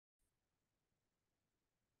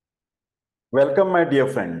Welcome, my dear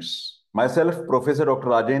friends. Myself, Professor Dr.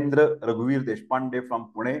 Rajendra Raghuvir Deshpande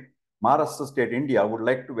from Pune, Maharashtra State, India, would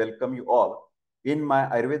like to welcome you all in my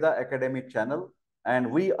Ayurveda Academy channel.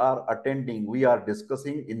 And we are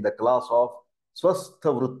discussing in the class of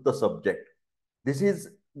Swasthavritta subject. This is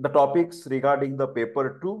the topics regarding the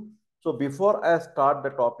paper 2. So before I start the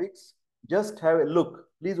topics, just have a look.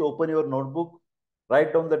 Please open your notebook,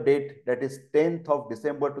 write down the date, that is 10th of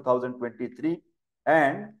December 2023,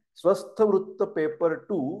 and Swasthavritta paper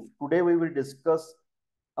 2. Today we will discuss.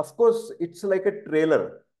 Of course, it's like a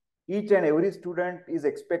trailer. Each and every student is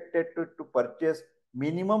expected to purchase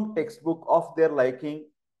minimum textbook of their liking.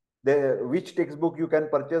 Which textbook you can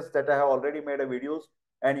purchase, that I have already made a videos,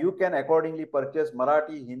 and you can accordingly purchase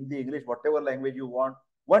Marathi, Hindi, English, whatever language you want,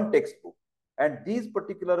 one textbook. And these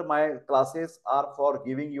particular my classes are for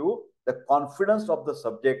giving you the confidence of the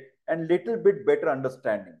subject and little bit better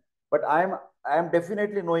understanding. But I am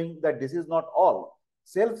definitely knowing that this is not all.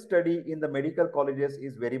 Self-study in the medical colleges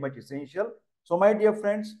is very much essential. So my dear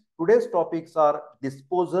friends, today's topics are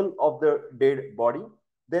disposal of the dead body.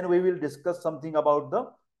 Then we will discuss something about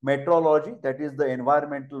the meteorology, that is the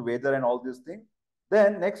environmental weather and all these things.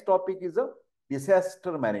 Then next topic is a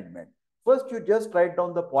disaster management. First, you just write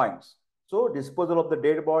down the points. So disposal of the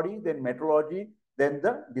dead body, then meteorology, then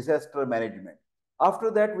the disaster management.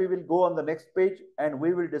 After that, we will go on the next page and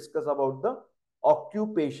we will discuss about the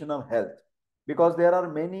occupational health, because there are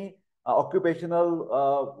many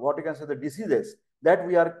occupational, what you can say, the diseases that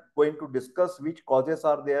we are going to discuss, which causes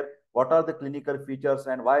are there, what are the clinical features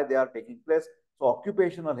and why they are taking place. So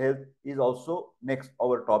occupational health is also next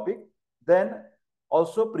our topic. Then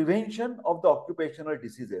also prevention of the occupational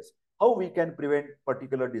diseases, how we can prevent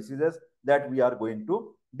particular diseases, that we are going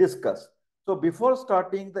to discuss. So before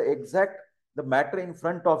starting the matter in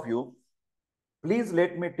front of you, please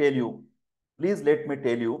let me tell you,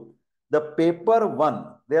 the paper 1,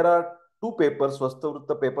 there are two papers,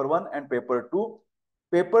 Swasthavritta paper 1 and paper 2.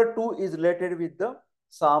 Paper 2 is related with the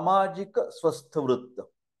Samajika Swasthavritta.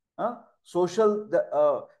 Social,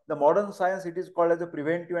 the modern science, it is called as a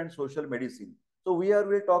preventive and social medicine. So we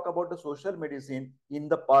will talk about the social medicine in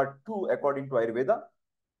the part 2 according to Ayurveda.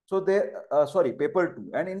 So there, paper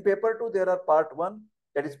 2. And in paper 2, there are part 1,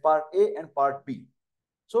 that is part A, and part B.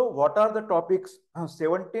 So what are the topics?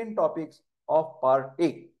 17 topics of part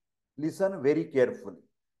A. Listen very carefully.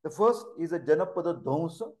 The first is a Janapada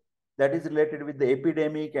Dhonsa, that is related with the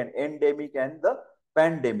epidemic and endemic and the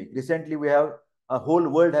pandemic. Recently, we have a whole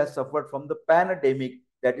world has suffered from the pandemic,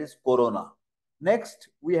 that is corona. Next,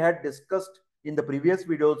 we had discussed in the previous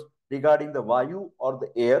videos regarding the Vayu or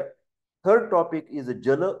the air. Third topic is the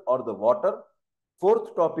Jala or the water.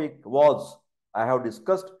 Fourth topic was, I have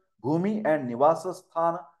discussed, Bhumi and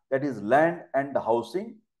Nivasasthana, that is land and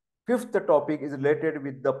housing. Fifth topic is related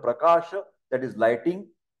with the Prakasha, that is lighting.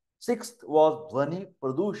 Sixth was Dhvani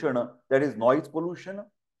Pradushana, that is noise pollution.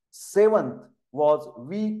 Seventh was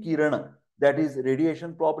Vikirana, that is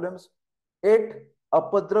radiation problems. Eighth,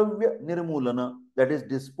 Apadravya Nirmulana, that is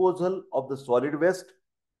disposal of the solid waste.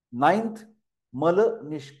 Ninth, Mala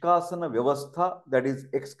Nishkasana Vyavastha, that is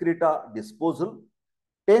excreta disposal.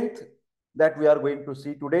 10th, that we are going to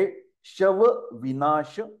see today, Shava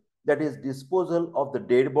Vinasha, that is disposal of the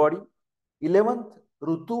dead body. 11th,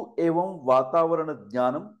 Rutu Evam Vatavarana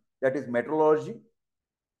Jnanam, that is meteorology.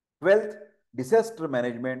 12th, disaster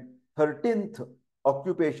management. 13th,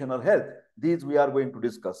 occupational health. These we are going to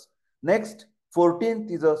discuss. Next,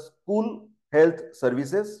 14th is a school health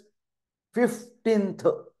services. 15th,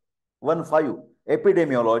 15,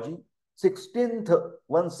 epidemiology.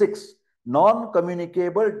 16th, 16,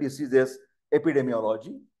 non-communicable diseases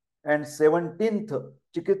epidemiology. And 17th,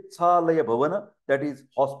 Chikitsalaya Bhavana, that is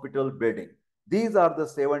hospital building. These are the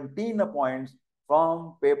 17 points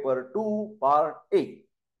from paper 2 part A.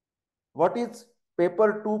 What is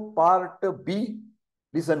paper 2 part B?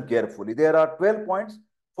 Listen carefully. There are 12 points.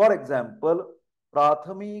 For example,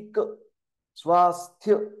 Prathamik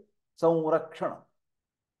Swasthya Sanrakshana.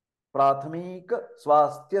 Prathamik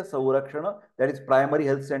Swasthya Sanrakshana, that is primary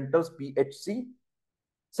health centers, PHC.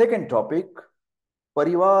 Second topic,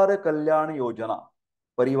 Parivar Kalyana Yojana.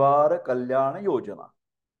 Parivar Kalyana Yojana.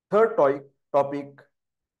 Third topic,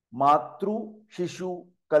 Matru Shishu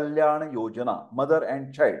Kalyana Yojana. Mother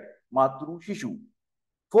and child. Matru Shishu.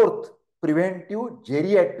 Fourth, preventive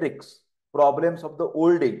geriatrics. Problems of the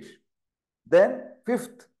old age. Then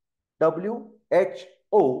fifth,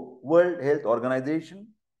 WHO, World Health Organization.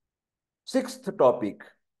 Sixth topic,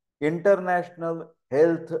 international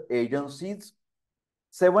health agencies.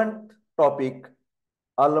 Seventh topic,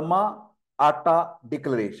 Alma Ata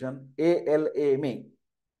Declaration, ALMA,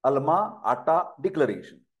 Alma Ata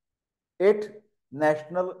Declaration. 8th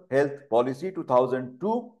National Health Policy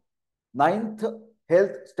 2002, 9th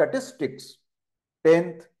Health Statistics,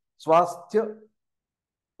 10th Swasthya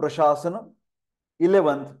Prashasana,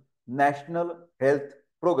 11th National Health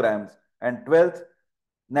Programs, and 12th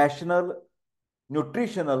National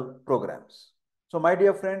Nutritional Programs. So my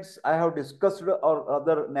dear friends, I have discussed or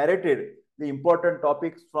rather narrated the important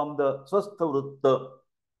topics from the Swasthavritta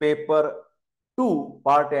paper 2,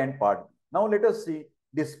 part A and part B. Now let us see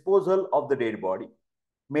disposal of the dead body.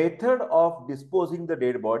 Method of disposing the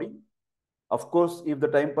dead body. Of course, if the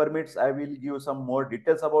time permits, I will give some more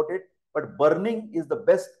details about it. But burning is the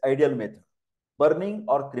best ideal method. Burning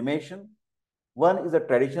or cremation. One is a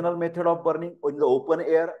traditional method of burning in the open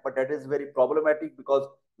air, but that is very problematic because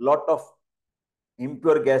lot of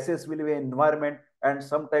impure gases will be in environment and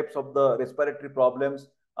some types of the respiratory problems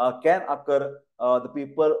can occur the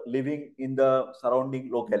people living in the surrounding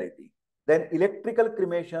locality. Then electrical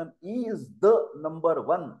cremation is the number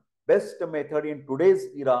one best method in today's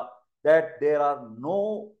era, that there are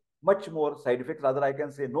no much more side effects, rather I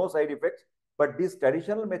can say no side effects, but this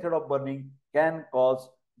traditional method of burning can cause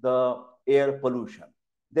the air pollution.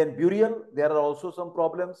 Then burial, there are also some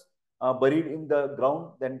problems. Buried in the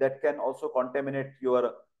ground, then that can also contaminate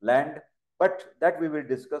your land. But that we will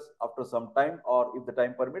discuss after some time, or if the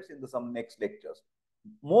time permits, in some next lectures.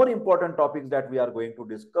 More important topics that we are going to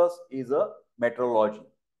discuss is a meteorology.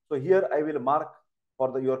 So here I will mark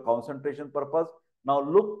for your concentration purpose. Now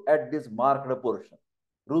look at this marked portion.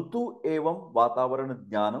 Rutu evam Vatavaran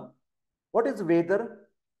Jnanam. What is weather?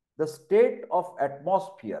 The state of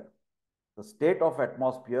atmosphere. The state of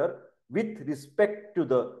atmosphere with respect to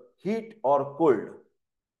the heat or cold,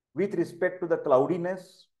 with respect to the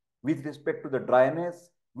cloudiness, with respect to the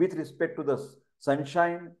dryness, with respect to the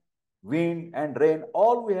sunshine, wind and rain,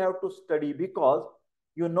 all we have to study, because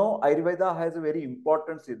you know Ayurveda has a very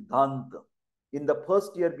important siddhanta in the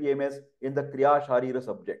first year BMS in the Kriya Sharira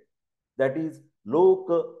subject, that is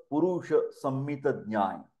Loka Purusha Sammita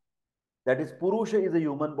Jnana. That is, Purusha is a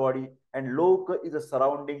human body and Loka is a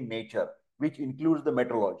surrounding nature, which includes the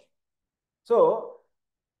meteorology. So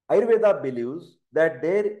Ayurveda believes that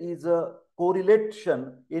there is a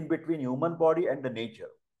correlation in between human body and the nature.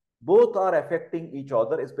 Both are affecting each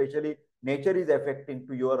other, especially nature is affecting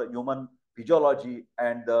to your human physiology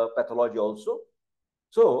and the pathology also.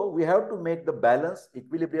 So we have to make the balance,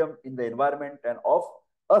 equilibrium in the environment and of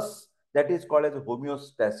us, that is called as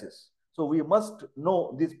homeostasis. So we must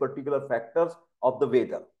know these particular factors of the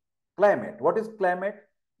weather. Climate. What is climate?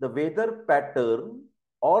 The weather pattern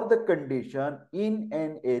or the condition in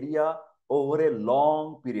an area over a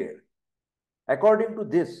long period. According to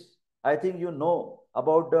this, I think you know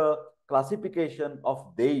about the classification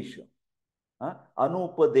of Desh,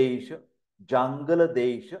 Anupadesh, Jangala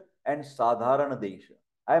Desh, and Sadharana Desh.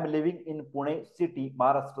 I am living in Pune city,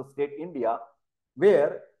 Maharashtra state, India,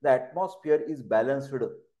 where the atmosphere is balanced,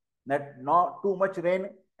 that not too much rain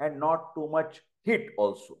and not too much heat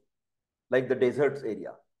also, like the deserts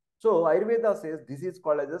area. So Ayurveda says this is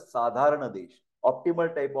called as a Sadharana Desh,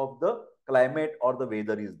 optimal type of the climate or the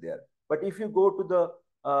weather is there. But if you go to the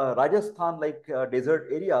Rajasthan, like desert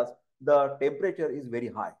areas, the temperature is very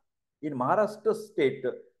high. In Maharashtra state,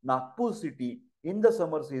 Nagpur city, in the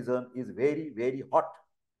summer season is very, very hot.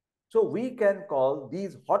 So we can call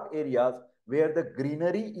these hot areas where the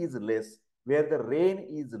greenery is less, where the rain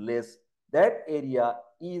is less, that area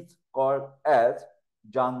is called as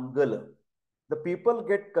jungle. The people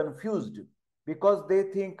get confused because they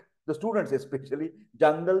think, the students especially,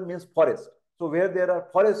 jungle means forest. So where there are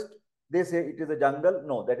forests, they say it is a jungle.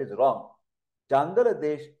 No, that is wrong.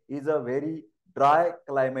 Bangladesh is a very dry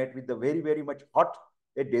climate with a very, very much hot,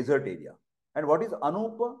 a desert area. And what is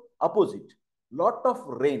Anupa? Opposite. Lot of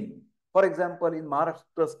rain. For example, in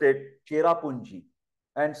Maharashtra state, Cherrapunji,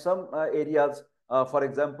 and some areas, for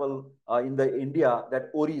example, in the India, that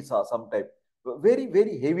Orissa, some type, very,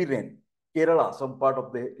 very heavy rain. Kerala, some part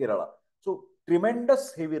of the Kerala. So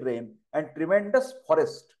tremendous heavy rain and tremendous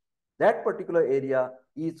forest. That particular area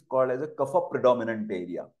is called as a kapha predominant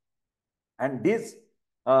area. And these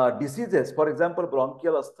diseases, for example,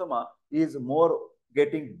 bronchial asthma is more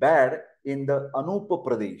getting bad in the Anupa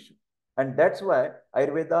Pradesh. And that's why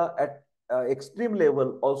Ayurveda at extreme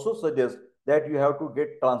level also suggests that you have to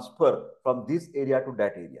get transfer from this area to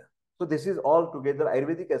that area. So this is all together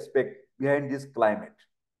Ayurvedic aspect behind this climate.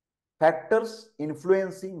 Factors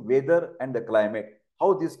influencing weather and the climate,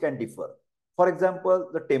 how this can differ. For example,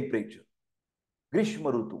 the temperature.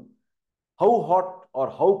 Grishma Rutu. How hot or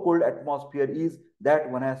how cold atmosphere is, that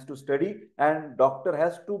one has to study, and doctor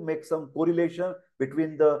has to make some correlation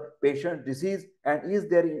between the patient disease and is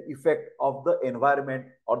there effect of the environment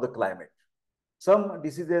or the climate. Some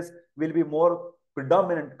diseases will be more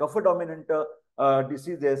predominant, kapha dominant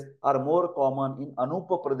diseases are more common in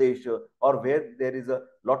Anupa Pradesh or where there is a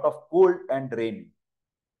lot of cold and rain.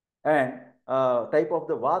 And type of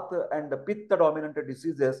the Vata and the Pitta dominant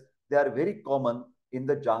diseases, they are very common in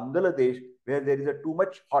the Jangala Desh where there is a too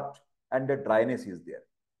much hot and the dryness is there.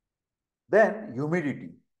 Then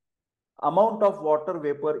humidity, amount of water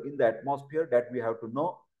vapor in the atmosphere that we have to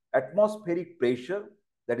know, atmospheric pressure,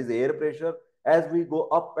 that is air pressure, as we go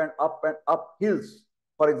up and up and up hills.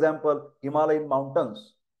 For example, Himalayan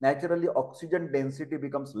mountains, naturally oxygen density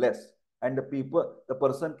becomes less and the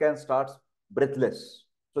person can start breathless.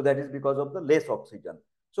 So that is because of the less oxygen.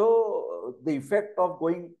 So the effect of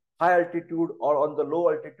going high altitude or on the low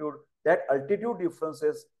altitude, that altitude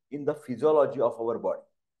differences in the physiology of our body.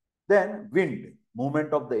 Then wind,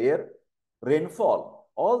 movement of the air,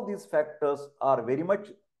 rainfall, all these factors are very much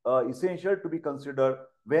essential to be considered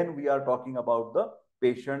when we are talking about the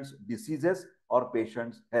patient's diseases or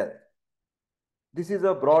patient's health. This is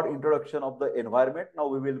a broad introduction of the environment. Now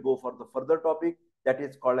we will go for the further topic that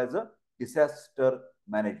is called as a disaster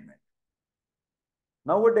management.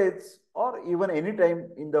 Nowadays, or even any time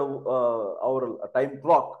in the our time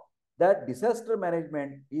clock, that disaster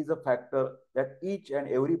management is a factor that each and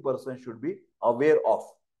every person should be aware of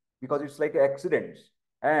because it's like accidents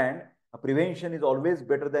and prevention is always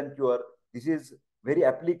better than cure. This is very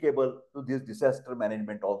applicable to this disaster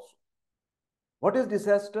management also. What is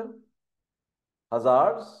disaster?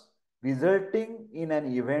 Hazards resulting in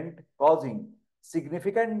an event causing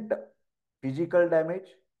significant physical damage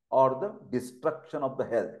or the destruction of the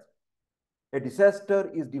health. A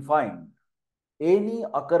disaster is defined any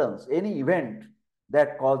occurrence, any event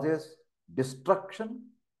that causes destruction,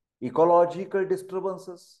 ecological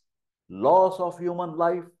disturbances, loss of human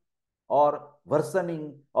life, or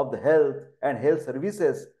worsening of the health and health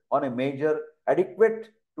services on a measure adequate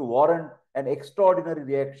to warrant an extraordinary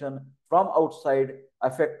reaction from outside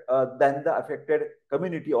than the affected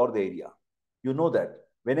community or the area. You know that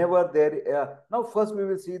whenever there now first we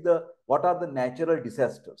will see the what are the natural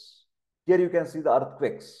disasters. Here you can see the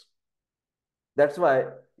earthquakes. That's why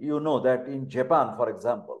you know that in Japan, for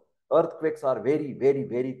example, earthquakes are very, very,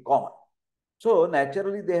 very common. So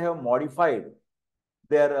naturally they have modified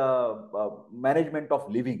their management of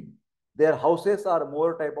living. Their houses are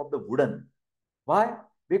more type of the wooden. Why?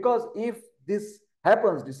 Because if this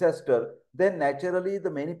happens, disaster, then naturally the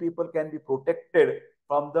many people can be protected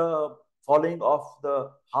from the falling of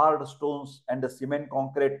the hard stones and the cement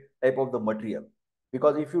concrete type of the material.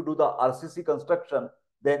 Because if you do the RCC construction,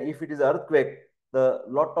 then if it is earthquake, the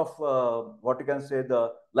lot of what you can say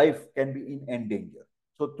the life can be in danger.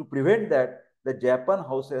 So to prevent that, the Japan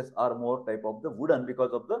houses are more type of the wooden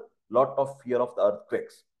because of the lot of fear of the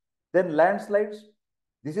earthquakes. Then landslides.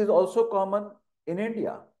 This is also common in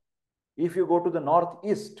India. If you go to the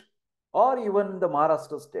northeast or even the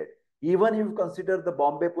Maharashtra state, even if you consider the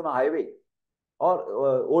Bombay-Pune highway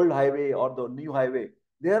or old highway or the new highway,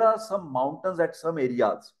 there are some mountains at some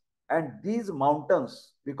areas. And these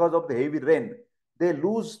mountains, because of the heavy rain, they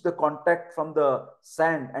lose the contact from the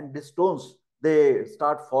sand and the stones, they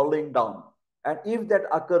start falling down. And if that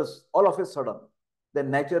occurs all of a sudden,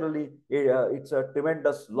 then naturally it's a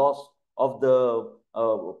tremendous loss of the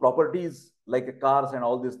properties like cars and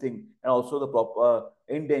all these things, and also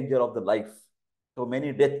the in danger of the life. So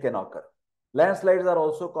many death can occur. Landslides are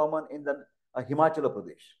also common in the Himachal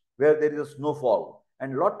Pradesh, where there is a snowfall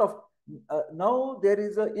and lot of now there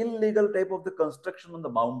is a illegal type of the construction on the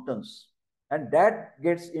mountains, and that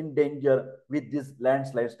gets in danger with this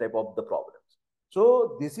landslides type of the problems.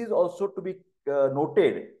 So this is also to be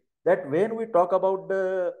noted that when we talk about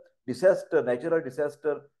the disaster, natural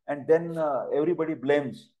disaster, and then everybody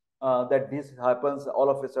blames that this happens all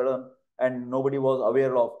of a sudden and nobody was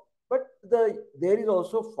aware of. But there is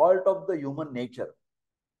also fault of the human nature.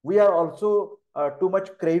 We are also too much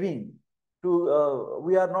craving to,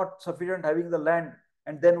 we are not sufficient having the land,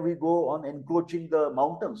 and then we go on encroaching the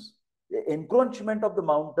mountains. The encroachment of the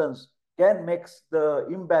mountains can make the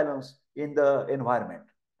imbalance in the environment,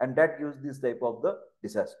 and that gives this type of the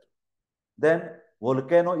disaster. Then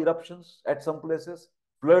volcano eruptions at some places,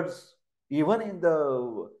 floods, even in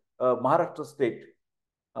the Maharashtra state,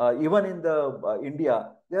 even in the India,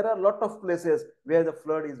 there are a lot of places where the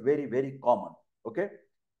flood is very, very common. Okay.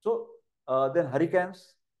 So then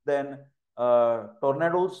hurricanes, then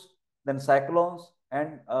tornadoes, then cyclones,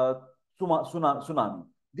 and tsunami.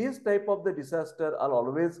 These type of the disaster are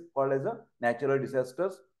always called as a natural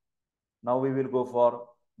disasters. Now we will go for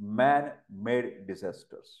man-made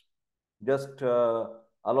disasters. Just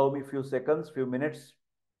allow me few seconds, few minutes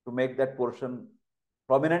to make that portion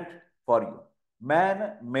prominent for you.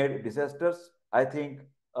 Man-made disasters, I think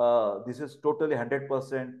this is totally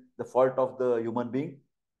 100% the fault of the human being.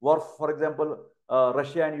 War, for example,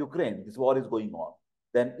 Russia and Ukraine, this war is going on.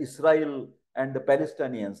 Then Israel and the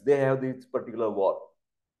Palestinians, they have this particular war.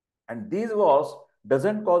 And these wars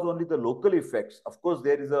doesn't cause only the local effects. Of course,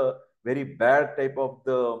 there is a very bad type of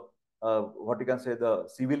the what you can say, the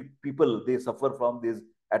civil people, they suffer from these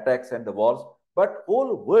attacks and the wars, but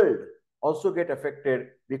whole world also get affected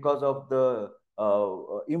because of the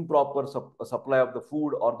improper supply of the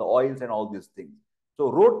food or the oils and all these things.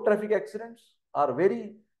 So road traffic accidents are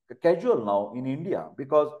very casual now in India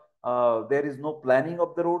because there is no planning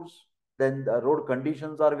of the roads. Then the road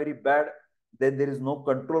conditions are very bad. Then there is no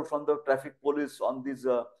control from the traffic police on these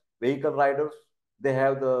vehicle riders. They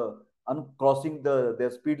have the uncrossing their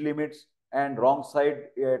speed limits and wrong side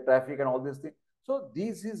traffic and all these things. So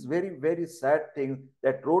this is very sad thing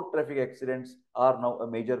that road traffic accidents are now a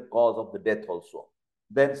major cause of the death also.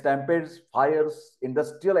 Then stampedes, fires,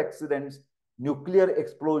 industrial accidents, nuclear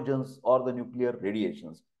explosions or the nuclear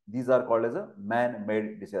radiations. These are called as a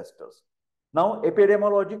man-made disasters. Now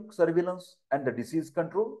epidemiologic surveillance and the disease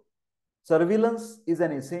control. Surveillance is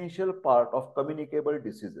an essential part of communicable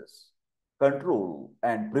diseases, control,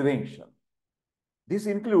 and prevention. This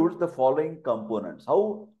includes the following components: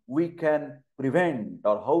 how we can prevent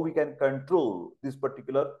or how we can control these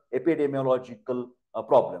particular epidemiological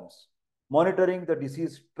problems, monitoring the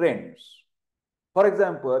disease trends. For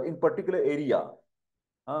example, in particular area,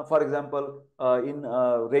 for example, in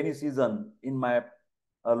rainy season, in my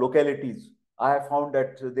localities, I have found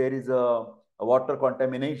that there is a water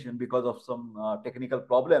contamination because of some technical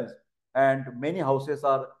problems, and many houses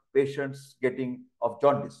are patients getting of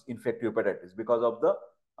jaundice, infective hepatitis, because of the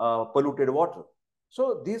polluted water.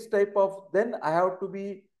 So this type of, then I have to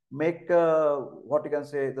be make what you can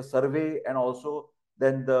say, the survey, and also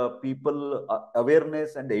then the people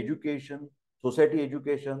awareness and the education, society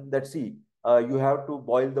education, that see, you have to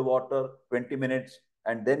boil the water 20 minutes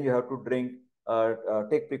and then you have to drink,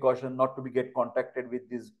 take precaution not to be get contacted with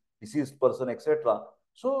this deceased person, etc.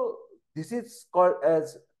 So this is called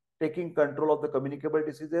as taking control of the communicable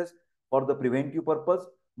diseases for the preventive purpose,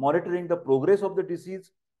 monitoring the progress of the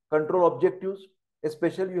disease, control objectives.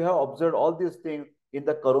 Especially you have observed all these things in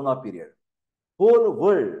the corona period. Whole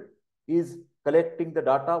world is collecting the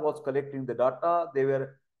data, was collecting the data. They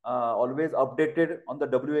were always updated on the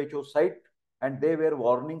WHO site, and they were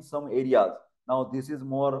warning some areas. Now this is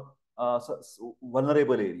more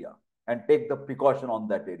vulnerable area, and take the precaution on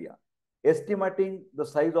that area. Estimating the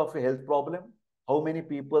size of a health problem, how many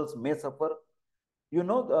people may suffer. You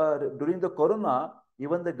know, during the corona,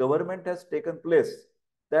 even the government has taken place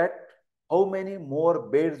that how many more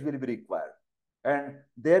beds will be required. And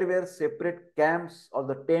there were separate camps or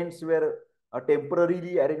the tents were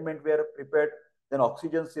temporarily arrangement were prepared. Then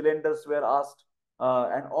oxygen cylinders were asked,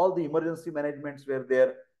 and all the emergency managements were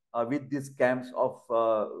there with these camps of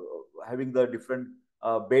having the different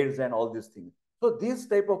beds and all these things. So this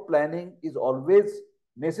type of planning is always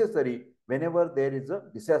necessary whenever there is a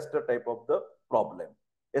disaster type of the problem.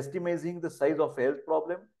 Estimating the size of a health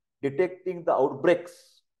problem, detecting the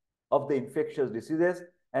outbreaks of the infectious diseases,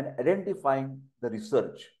 and identifying the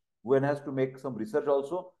research. One has to make some research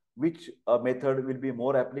also, which method will be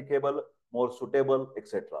more applicable, more suitable,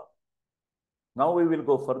 etc. Now we will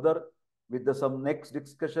go further with some next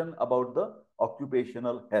discussion about the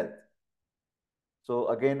occupational health. So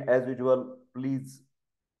again, as usual, please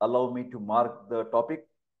allow me to mark the topic,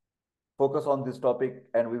 focus on this topic,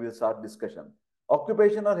 and we will start discussion.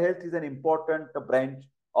 Occupational health is an important branch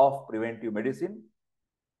of preventive medicine.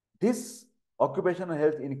 This occupational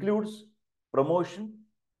health includes promotion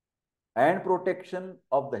and protection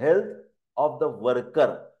of the health of the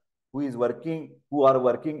worker who are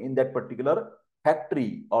working in that particular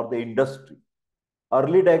factory or the industry.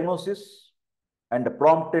 Early diagnosis and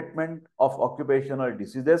prompt treatment of occupational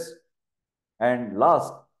diseases. And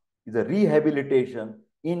last is a rehabilitation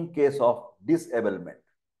in case of disablement.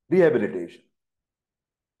 Rehabilitation.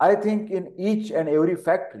 I think in each and every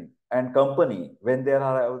factory and company, when there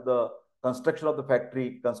are the construction of the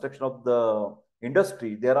factory, construction of the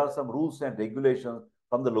industry, there are some rules and regulations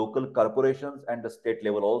from the local corporations and the state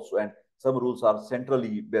level also, and some rules are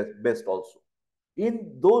centrally based also.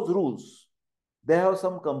 In those rules, they have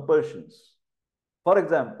some compulsions. For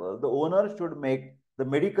example, the owner should make the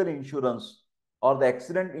medical insurance or the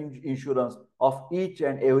accident insurance of each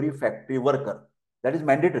and every factory worker. That is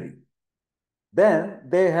mandatory. Then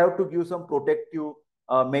they have to give some protective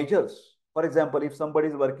measures. For example, if somebody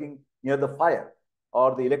is working near the fire,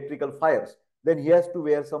 or the electrical fires, then he has to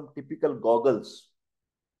wear some typical goggles.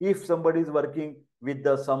 If somebody is working with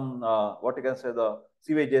the some what you can say, the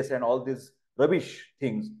sewages and all these rubbish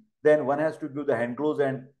things, then one has to give the hand gloves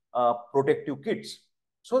and protective kits.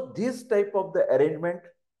 So this type of the arrangement,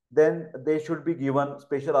 then they should be given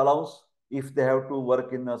special allowance if they have to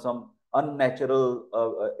work in some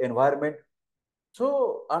unnatural environment.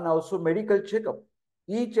 So, and also medical checkup.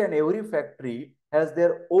 Each and every factory has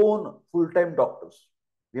their own full-time doctors.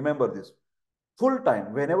 Remember this.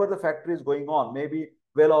 Full-time, whenever the factory is going on, maybe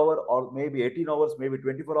 12 hours or maybe 18 hours, maybe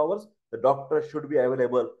 24 hours, the doctor should be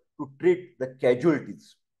available to treat the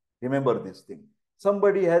casualties. Remember this thing.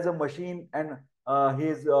 Somebody has a machine and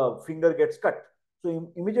his finger gets cut.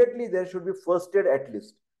 So immediately there should be first aid at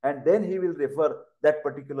least. And then he will refer that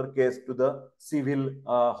particular case to the civil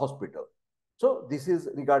hospital. So this is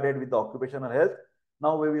regarded with the occupational health.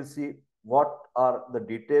 Now we will see what are the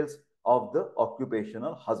details of the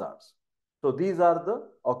occupational hazards. So these are the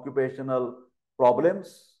occupational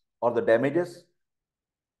problems or the damages.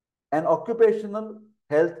 An occupational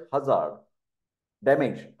health hazard,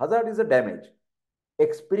 damage. Hazard is a damage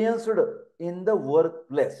experienced in the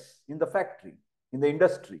workplace, in the factory, in the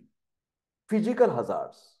industry. Physical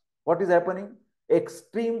hazards. What is happening?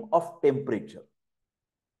 Extreme of temperature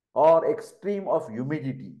or extreme of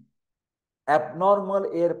humidity,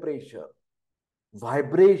 abnormal air pressure,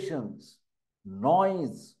 vibrations,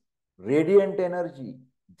 noise, radiant energy.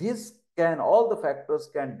 This can, all the factors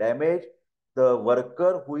can damage the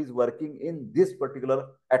worker who is working in this particular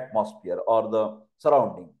atmosphere or the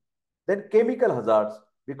surrounding. Then chemical hazards,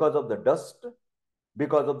 because of the dust,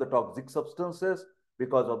 because of the toxic substances,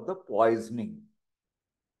 because of the poisoning.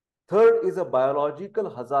 Third is a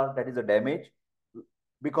biological hazard, that is a damage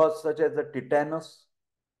because such as the tetanus,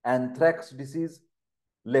 anthrax disease,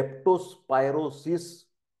 leptospirosis,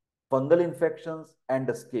 fungal infections, and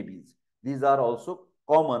the scabies. These are also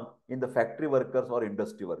common in the factory workers or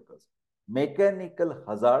industry workers. Mechanical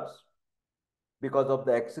hazards, because of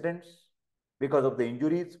the accidents, because of the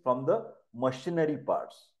injuries from the machinery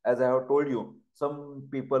parts. As I have told you, some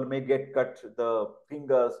people may get cut the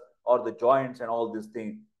fingers or the joints and all these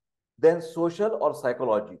things. Then social or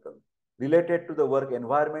psychological, related to the work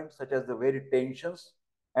environment, such as the very tensions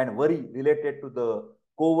and worry related to the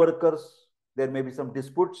co-workers. There may be some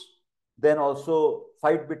disputes. Then also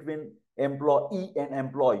fight between employee and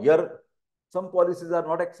employer. Some policies are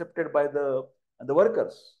not accepted by the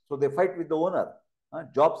workers, so they fight with the owner.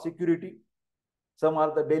 Job security. Some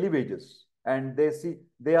are the daily wages, and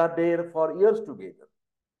they are there for years together.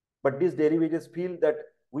 But these daily wages feel that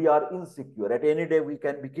we are insecure. At any day we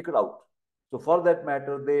can be kicked out. So for that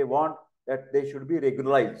matter, they want that they should be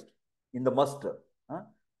regularized in the muster.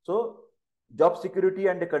 So job security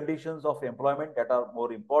and the conditions of employment, that are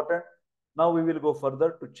more important. Now we will go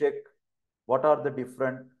further to check what are the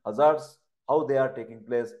different hazards, how they are taking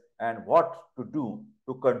place, and what to do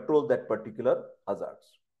to control that particular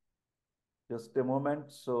hazards. Just a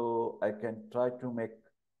moment, so I can try to make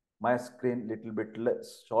my screen little bit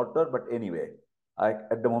less shorter, but anyway,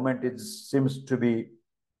 at the moment it seems to be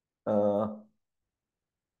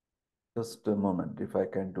just a moment if I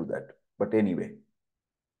can do that. But anyway,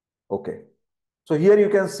 okay. So here you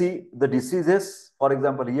can see the diseases. For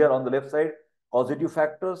example, here on the left side, causative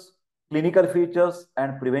factors, clinical features,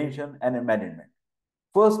 and prevention and management.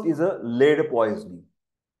 First is a lead poisoning.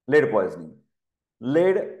 Lead poisoning.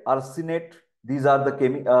 Lead, arsenate, these are the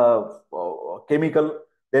chemical.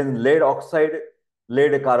 Then lead oxide,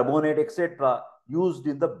 lead carbonate, etc., used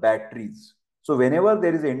in the batteries. So whenever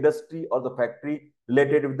there is an industry or the factory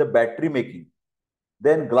related with the battery making,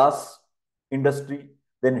 then glass industry,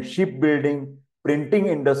 then shipbuilding, printing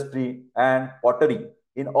industry, and pottery.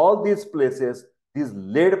 In all these places, this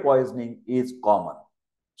lead poisoning is common.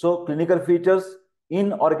 So clinical features,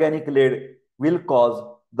 inorganic lead will cause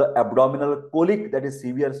the abdominal colic, that is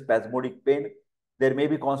severe spasmodic pain. There may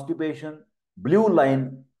be constipation, blue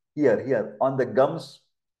line here on the gums.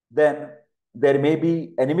 Then there may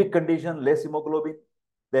be anemic condition, less hemoglobin.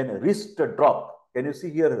 Then wrist drop. Can you see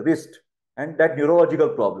here wrist? And that neurological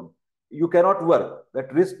problem. You cannot work,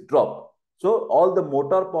 that wrist drop. So all the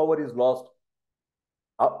motor power is lost.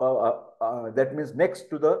 That means next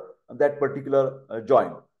to that particular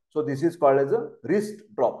joint. So this is called as a wrist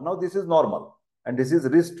drop. Now this is normal, and this is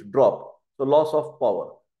wrist drop. So loss of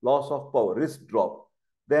power, wrist drop.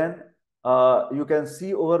 Then you can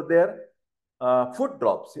see over there foot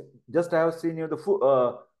drops. Just I have seen you the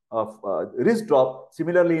wrist drop.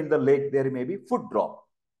 Similarly, in the leg there may be foot drop.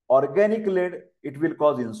 Organic lead, it will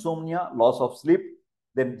cause insomnia, loss of sleep,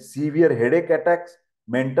 then severe headache attacks,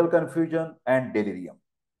 mental confusion, and delirium.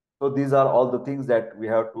 So these are all the things that we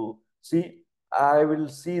have to see. I will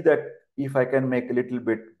see that if I can make a little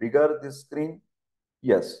bit bigger this screen.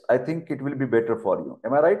 Yes, I think it will be better for you.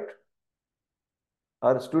 Am I right?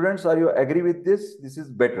 Our students, are you agree with this? This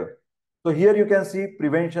is better. So here you can see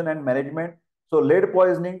prevention and management. So lead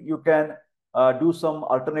poisoning, you can do some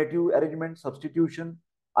alternative arrangement, substitution,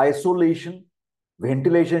 isolation,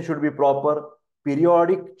 ventilation should be proper,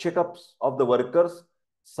 periodic checkups of the workers,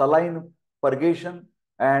 saline purgation,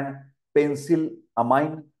 and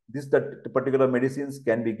penicillamine. This that particular medicines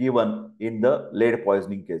can be given in the lead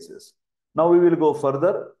poisoning cases. Now we will go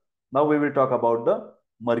further. Now we will talk about the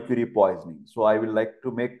mercury poisoning. So I will like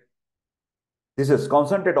to make this is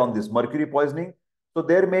concentrate on this mercury poisoning. So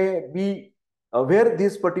there may be where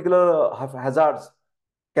these particular hazards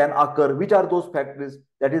can occur. Which are those factories?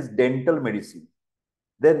 That is dental medicine,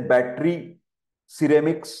 then battery,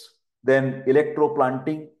 ceramics, then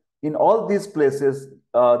electroplanting. In all these places,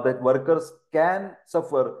 that workers can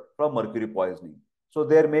suffer from mercury poisoning. So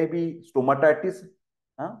there may be stomatitis,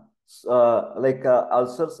 uh, like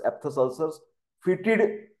ulcers, aphthous ulcers,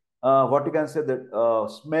 fetid, what you can say, the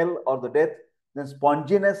smell or the death, then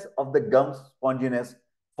sponginess of the gums, sponginess,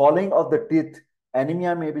 falling of the teeth,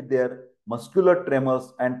 anemia may be there, muscular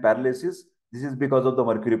tremors and paralysis. This is because of the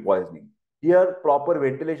mercury poisoning. Here, proper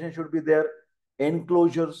ventilation should be there,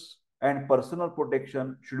 enclosures and personal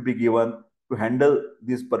protection should be given to handle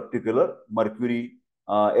this particular mercury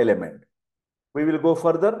element. We will go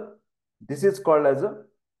further. This is called as a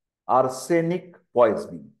arsenic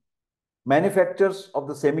poisoning. Manufacturers of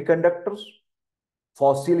the semiconductors,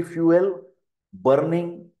 fossil fuel,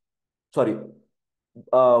 burning, sorry,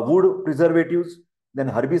 wood preservatives, then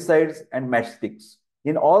herbicides and matchsticks.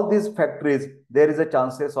 In all these factories, there is a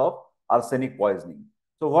chances of arsenic poisoning.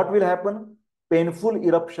 So what will happen? Painful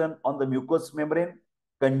eruption on the mucous membrane,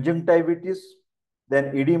 conjunctivitis,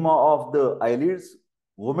 then edema of the eyelids,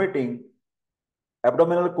 vomiting,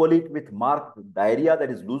 abdominal colic with marked diarrhea, that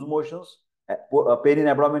is loose motions, pain in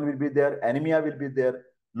abdomen will be there, anemia will be there,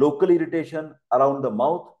 local irritation around the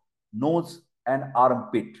mouth, nose, and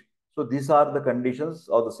armpit. So these are the conditions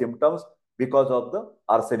or the symptoms because of the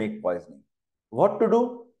arsenic poisoning. What to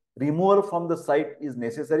do? Removal from the site is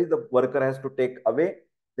necessary. The worker has to take away.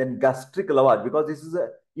 Then gastric lavage, because this is an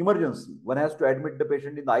emergency. One has to admit the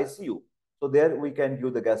patient in the ICU. So there we can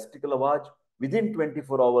give the gastric lavage within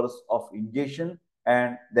 24 hours of ingestion,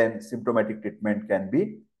 and then symptomatic treatment can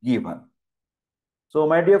be given. So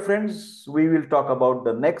my dear friends, we will talk about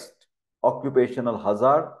the next occupational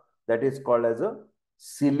hazard, that is called as a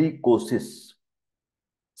silicosis.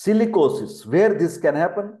 Silicosis, where this can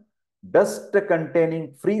happen? Dust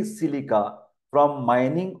containing free silica from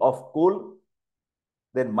mining of coal,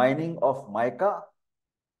 then mining of mica,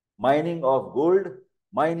 mining of gold,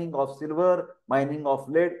 mining of silver, mining of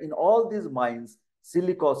lead. In all these mines,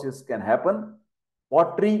 silicosis can happen.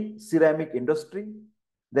 Pottery, ceramic industry,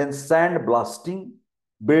 then sand blasting,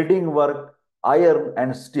 building work, iron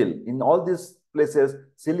and steel. In all these places,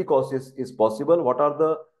 silicosis is possible. What are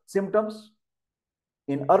the symptoms?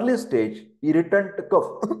 In early stage, irritant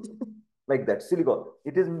cough, like that, silicosis.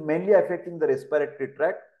 It is mainly affecting the respiratory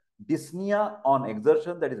tract, dyspnea on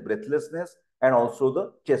exertion, that is breathlessness, and also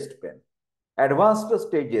the chest pain. Advanced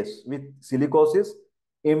stages with silicosis,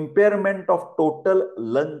 impairment of total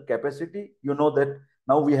lung capacity. You know that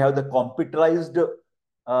now we have the computerized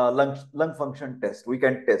lung function test. We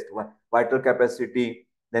can test vital capacity,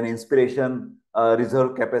 then inspiration,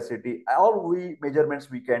 reserve capacity, all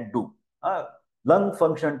measurements we can do. Lung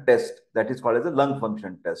function test, that is called as a lung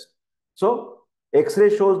function test. So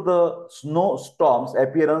X-ray shows the snowstorms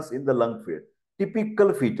appearance in the lung field.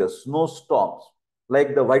 Typical features, snowstorms,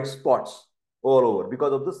 like the white spots all over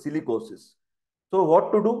because of the silicosis. So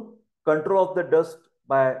what to do? Control of the dust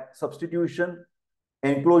by substitution,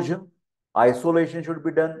 enclosure, isolation should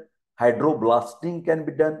be done, hydroblasting can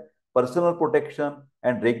be done, personal protection,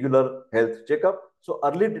 and regular health checkup. So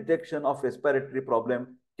early detection of respiratory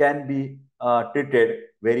problem can be treated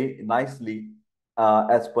very nicely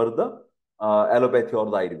as per the allopathy or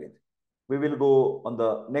the Ayurveda. We will go on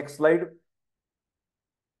the next slide.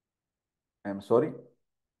 I'm sorry.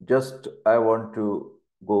 Just I want to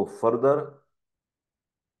go further.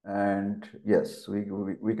 And yes, we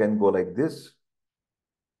can go like this.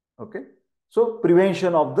 Okay. So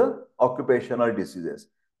prevention of the occupational diseases.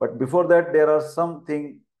 But before that, there are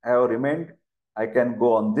something have remained. I can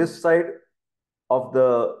go on this side of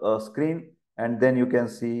the screen, and then you can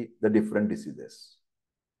see the different diseases.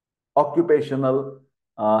 Occupational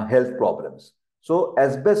health problems. So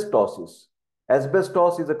asbestosis.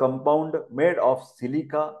 Asbestos is a compound made of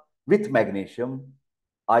silica with magnesium,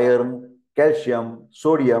 iron, calcium,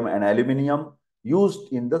 sodium, and aluminium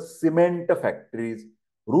used in the cement factories,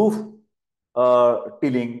 roof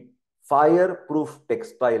tilling, fireproof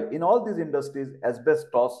textile. In all these industries,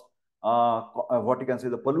 asbestos, what you can say,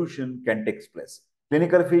 the pollution can take place.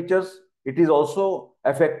 Clinical features, it is also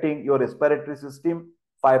affecting your respiratory system,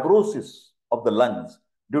 fibrosis of the lungs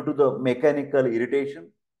due to the mechanical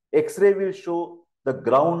irritation. X-ray will show the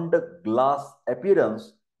ground glass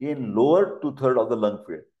appearance in lower two-thirds of the lung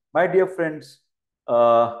field. My dear friends,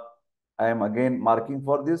 I am again marking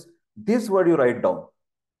for this. This word you write down.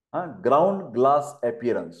 Ground glass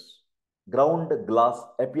appearance. Ground glass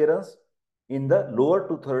appearance in the lower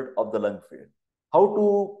two-thirds of the lung field. How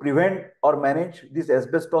to prevent or manage this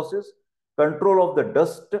asbestosis? Control of the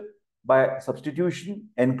dust by substitution,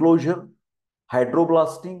 enclosure,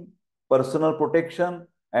 hydroblasting, personal protection,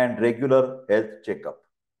 and regular health checkup.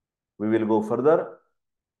 We will go further.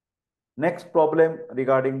 Next problem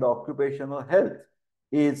regarding the occupational health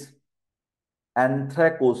is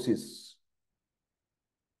anthracosis.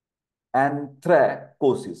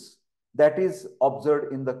 Anthracosis that is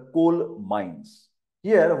observed in the coal mines.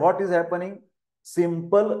 Here, what is happening?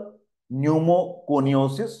 Simple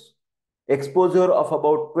pneumoconiosis, exposure of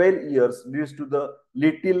about 12 years leads to the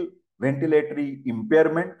little ventilatory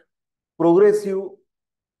impairment, progressive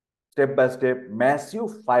step by step,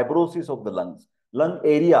 massive fibrosis of the lungs. Lung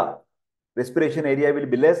area, respiration area will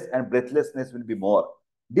be less and breathlessness will be more.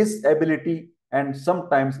 Disability, and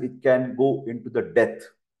sometimes it can go into the death.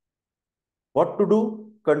 What to do?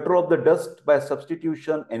 Control of the dust by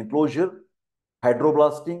substitution, enclosure,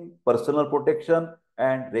 hydroblasting, personal protection,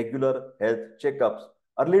 and regular health checkups.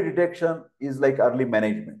 Early detection is like early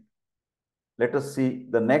management. Let us see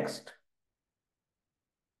the next.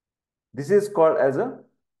 This is called as a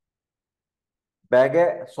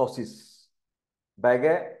bagasosis.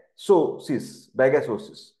 Bagasosis.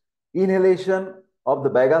 Inhalation of the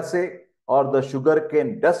bagasse or the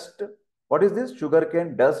sugarcane dust. What is this?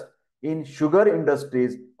 Sugarcane dust in sugar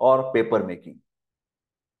industries or paper making.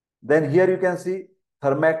 Then here you can see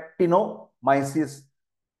Thermactinomyces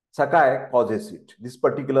saccai causes it. This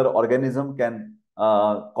particular organism can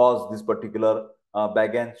cause this particular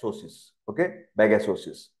bagasosis. Okay,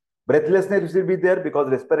 bagasosis. Breathlessness will be there because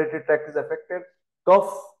respiratory tract is affected.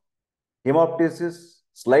 Cough, hemoptysis,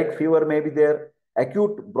 slight fever may be there.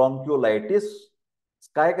 Acute bronchiolitis.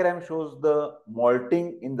 Skygram shows the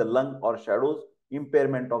molting in the lung or shadows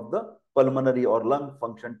impairment of the pulmonary or lung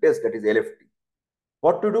function test, that is LFT.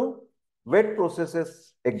 What to do? Wet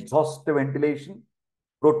processes, exhaust ventilation,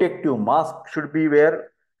 protective mask should be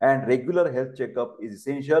wear, and regular health checkup is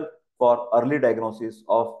essential for early diagnosis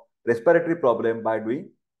of respiratory problem by doing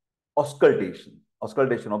auscultation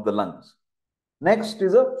of the lungs. Next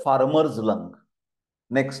is a farmer's lung.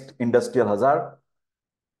 Next, industrial hazard.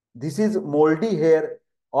 This is moldy hair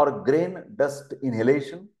or grain dust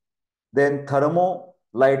inhalation. Then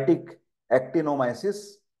thermolytic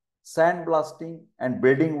actinomyces, sandblasting and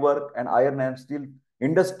building work and iron and steel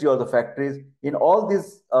industry or the factories. In all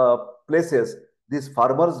these places, this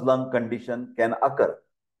farmer's lung condition can occur.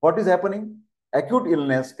 What is happening? Acute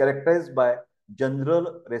illness characterized by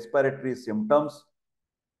general respiratory symptoms,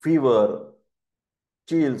 fever,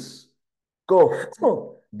 chills, cough,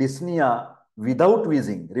 dyspnea without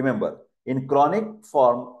wheezing. Remember, in chronic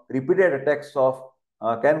form, repeated attacks of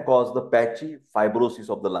can cause the patchy fibrosis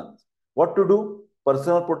of the lungs. What to do?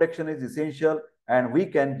 Personal protection is essential and we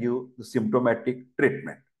can give the symptomatic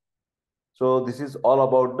treatment. So this is all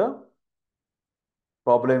about the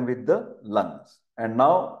problem with the lungs. And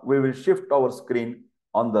now we will shift our screen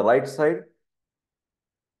on the right side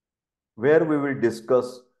where we will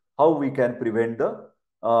discuss how we can prevent the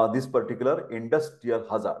this particular industrial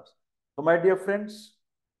hazards. So my dear friends,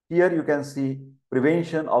 here you can see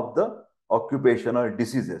prevention of the occupational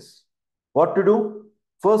diseases. What to do?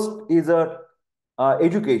 First is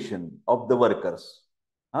education of the workers.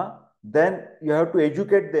 Then you have to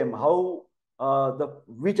educate them how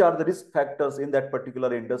which are the risk factors in that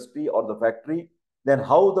particular industry or the factory. Then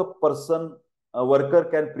how the person worker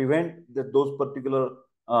can prevent those particular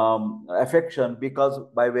affection because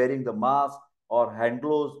by wearing the mask or hand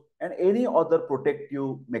gloves and any other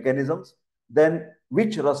protective mechanisms. Then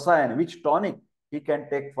which rasayan, which tonic he can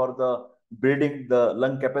take for the building the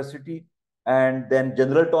lung capacity, and then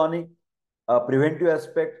general tonic, preventive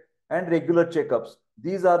aspect, and regular checkups.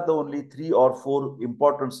 These are the only 3 or 4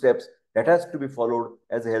 important steps that has to be followed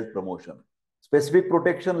as a health promotion. Specific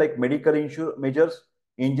protection like medical measures,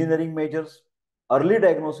 engineering measures, early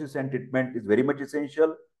diagnosis and treatment is very much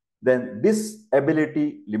essential. Then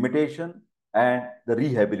disability limitation and the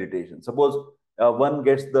rehabilitation. Suppose one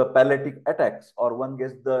gets the paralytic attacks or one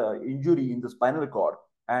gets the injury in the spinal cord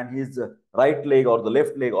and his right leg or the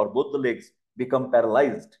left leg or both the legs become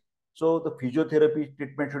paralyzed. So the physiotherapy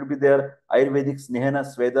treatment should be there. Ayurvedic snehana,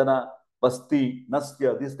 svedana, pasti,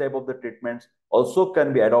 nasya, this type of the treatments also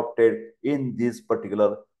can be adopted in these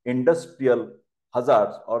particular industrial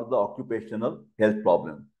hazards or the occupational health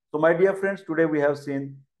problem. So my dear friends, today we have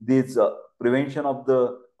seen this prevention of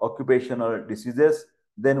the occupational diseases.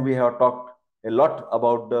 Then we have talked a lot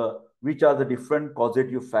about which are the different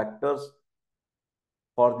causative factors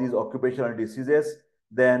for these occupational diseases,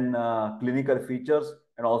 then clinical features,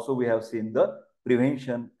 and also we have seen the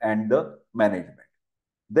prevention and the management.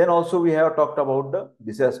 Then also we have talked about the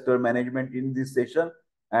disaster management in this session.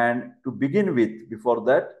 And to begin with, before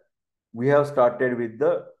that, we have started with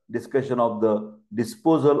the discussion of the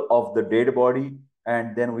disposal of the dead body.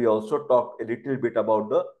 And then we also talked a little bit about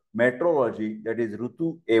the meteorology, that is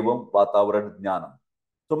Rutu Evam Vatavaran Jnanam.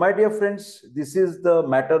 So my dear friends, this is the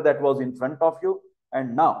matter that was in front of you.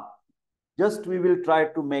 And now, just we will try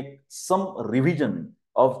to make some revision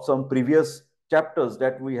of some previous chapters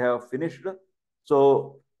that we have finished.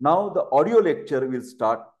 So now the audio lecture will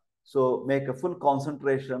start. So make a full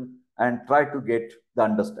concentration and try to get the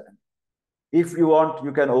understanding. If you want,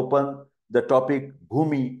 you can open the topic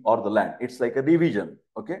Bhumi or the land. It's like a revision,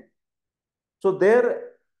 okay? So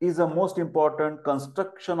there is a most important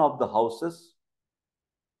construction of the houses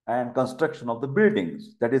and construction of the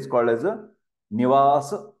buildings. That is called as a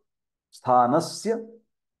Nivasa Sthanasya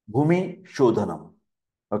Bhumi Shodhanam.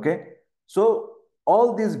 Okay? So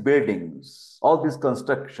all these buildings, all this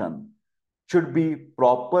construction should be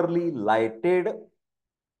properly lighted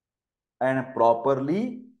and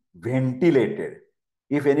properly ventilated.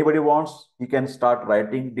 If anybody wants, he can start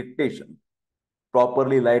writing dictation.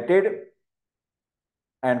 Properly lighted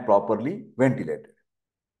and properly ventilated.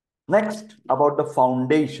 Next, about the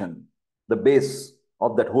foundation, the base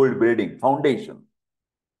of that whole building, foundation.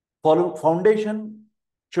 Foundation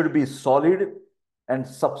should be solid and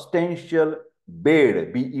substantial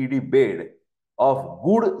bed, BED bed, of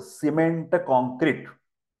good cement concrete.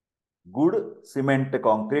 Good cement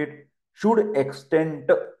concrete should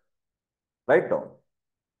extend, write down,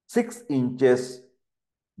 6 inches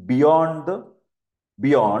beyond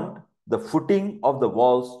the footing of the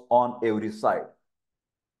walls on every side.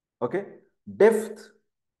 Okay? Depth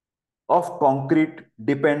of concrete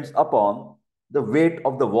depends upon the weight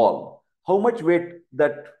of the wall. How much weight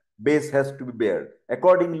that base has to be bear.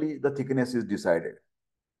 Accordingly, the thickness is decided.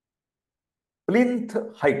 Plinth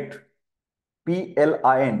height,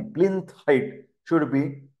 PLIN, plinth height should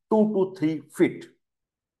be 2 to 3 feet.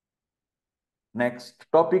 Next,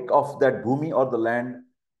 topic of that bhumi or the land,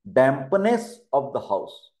 dampness of the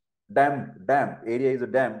house. Damp area is a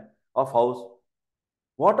damp of house.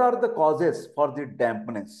 What are the causes for the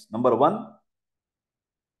dampness? Number one,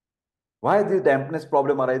 why the dampness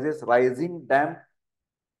problem arises? Rising damp.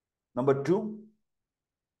 Number two,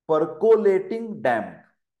 percolating damp.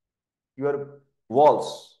 Your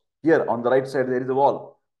walls, here on the right side, there is a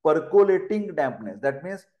wall. Percolating dampness. That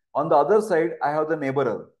means on the other side, I have the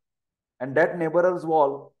neighbor. And that neighbor's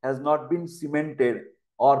wall has not been cemented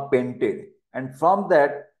or painted. And from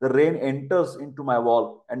that, the rain enters into my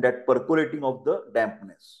wall and that percolating of the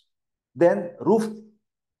dampness. Then roof,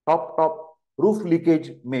 top, roof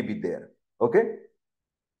leakage may be there. Okay.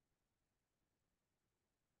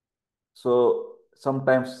 So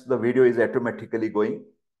sometimes the video is automatically going.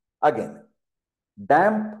 Again,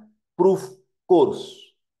 damp proof course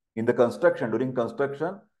in the construction, during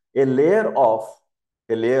construction, a layer of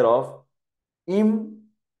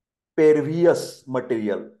impervious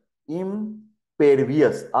material,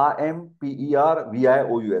 impervious,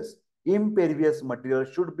 impervious, impervious material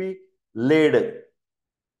should be laid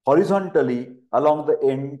horizontally along the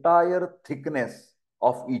entire thickness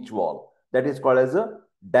of each wall. That is called as a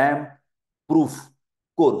damp proof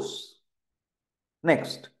course.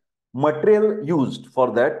 Next, material used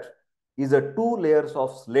for that is a 2 layers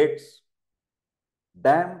of slates.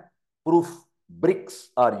 Damp proof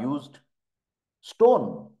bricks are used.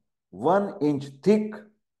 Stone 1 inch thick,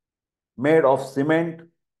 made of cement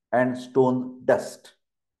and stone dust.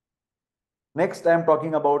 Next, I am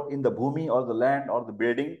talking about in the bhumi or the land or the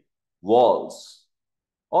building, walls.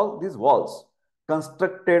 All these walls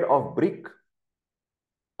constructed of brick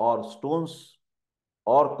or stones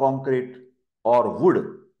or concrete or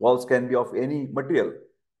wood. Walls can be of any material.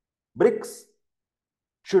 Bricks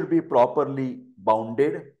should be properly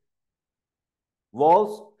bounded.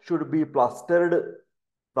 Walls should be plastered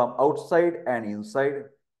from outside and inside.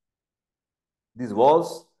 These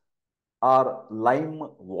walls are lime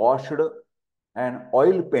washed and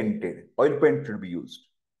oil painted. Oil paint should be used.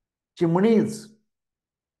 Chimneys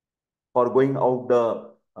for going out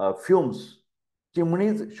the fumes.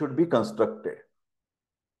 Chimneys should be constructed.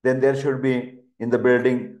 Then there should be in the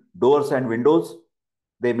building doors and windows.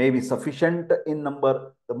 They may be sufficient in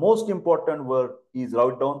number. The most important word is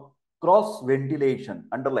write down cross ventilation.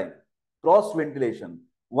 Underline cross ventilation.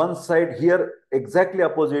 One side here, exactly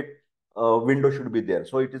opposite window should be there.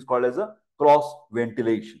 So it is called as a cross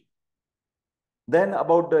ventilation. Then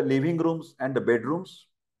about the living rooms and the bedrooms,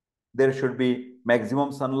 there should be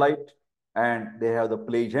maximum sunlight and they have the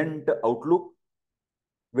pleasant outlook.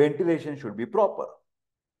 Ventilation should be proper.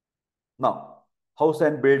 Now, house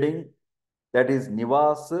and building, that is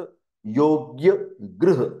Nivas Yogya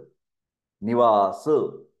Griha. Nivas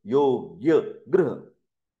Yogya Griha.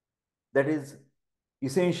 That is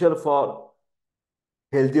essential for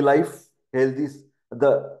healthy life,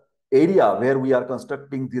 the area where we are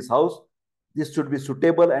constructing this house. This should be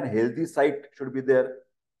suitable and healthy site should be there.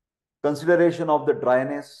 Consideration of the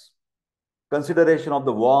dryness, consideration of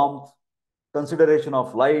the warmth, consideration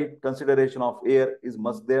of light, consideration of air is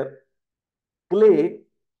must there. Clay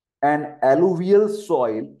and alluvial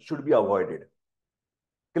soil should be avoided.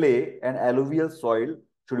 Clay and alluvial soil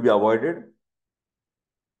should be avoided.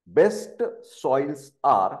 Best soils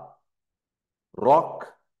are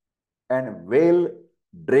rock and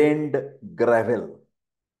well-drained gravel.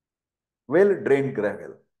 Well-drained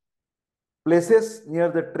gravel. Places near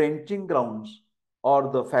the trenching grounds or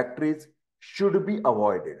the factories should be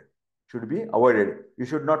avoided. Should be avoided. You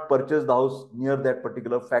should not purchase the house near that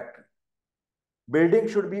particular factory. Building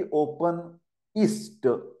should be open east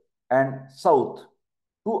and south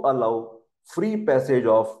to allow free passage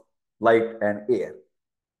of light and air.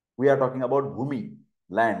 We are talking about bhumi,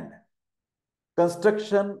 land.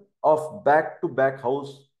 Construction of back-to-back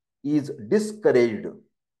house is discouraged.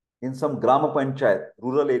 In some Grama Panchayat,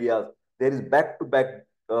 rural areas, there is back-to-back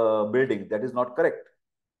building. That is not correct.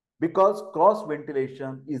 Because cross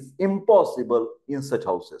ventilation is impossible in such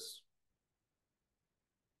houses.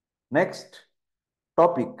 Next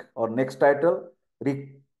topic or next title,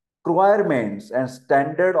 requirements and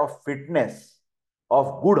standard of fitness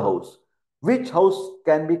of good house. Which house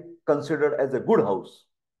can be considered as a good house?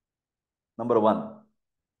 Number one,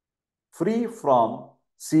 free from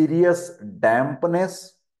serious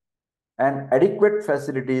dampness and adequate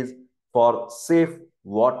facilities for safe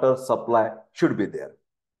water supply should be there.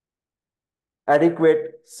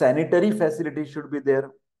 Adequate sanitary facilities should be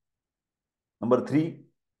there. Number three,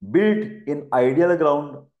 built in ideal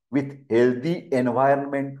ground with healthy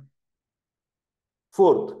environment.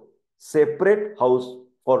 Fourth, separate house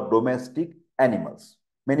for domestic animals.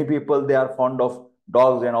 Many people, they are fond of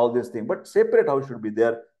dogs and all these things, but separate house should be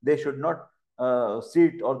there. They should not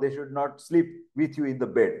sit or they should not sleep with you in the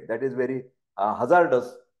bed. That is very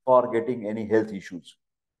hazardous for getting any health issues.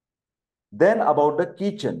 Then about the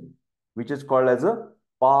kitchen, which is called as a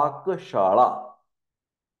Pakshala.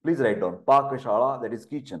 Please write down Pakshala, that is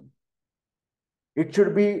kitchen. It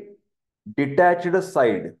should be detached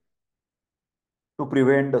side to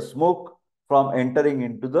prevent the smoke from entering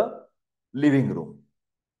into the living room.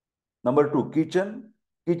 Number two, kitchen.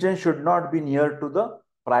 Kitchen should not be near to the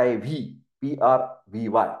privy,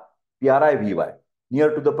 P-R-V-Y, P-R-I-V-Y,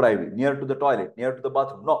 near to the privy, near to the toilet, near to the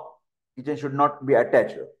bathroom. No, kitchen should not be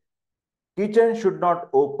attached. Kitchen should not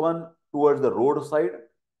open towards the roadside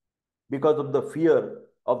because of the fear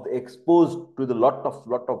of the exposed to the lot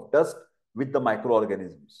of dust with the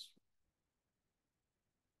microorganisms.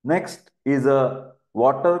 Next is a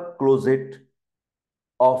water closet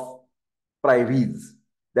of privies,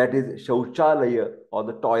 that is shauchalaya or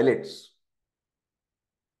the toilets.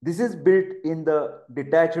 This is built in the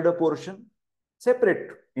detached portion,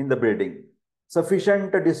 separate in the building.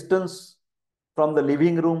 Sufficient distance from the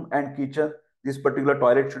living room and kitchen, this particular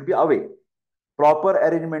toilet should be away. Proper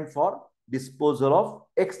arrangement for disposal of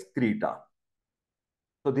excreta.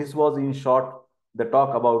 So this was in short the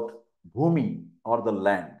talk about bhumi or the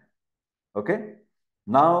land. Okay.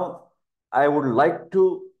 Now I would like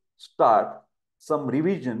to start some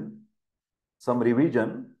revision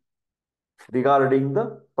regarding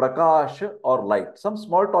the prakash or light. Some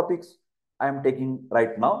small topics I am taking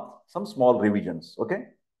right now, some small revisions. Okay.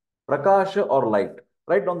 Prakash or light.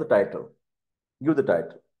 Write down the title. Give the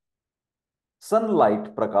title.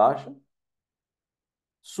 Sunlight prakash.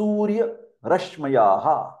 Surya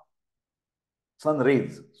rashmayaha. Sun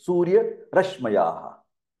rays. Surya rashmayaha.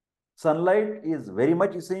 Sunlight is very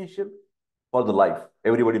much essential for the life.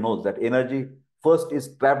 Everybody knows that energy first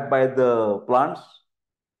is trapped by the plants,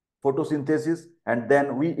 photosynthesis, and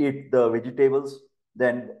then we eat the vegetables.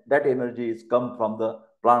 Then that energy is come from the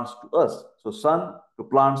plants to us. So sun to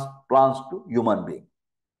plants, plants to human being.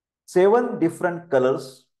 7 different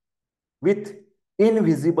colors with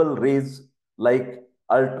invisible rays like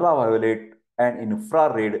ultraviolet and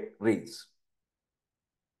infrared rays.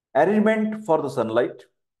 Arrangement for the sunlight.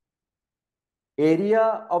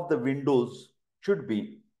 Area of the windows should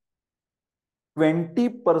be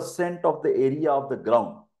 20% of the area of the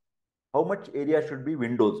ground. How much area should be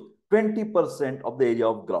windows? 20% of the area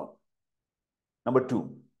of ground. Number 2,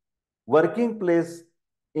 working place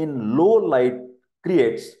in low light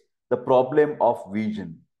creates the problem of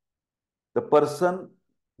vision. The person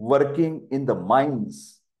working in the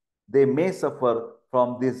mines, they may suffer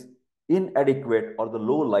from this inadequate or the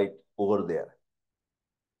low light over there.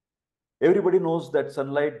 Everybody knows that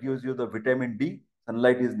sunlight gives you the vitamin D.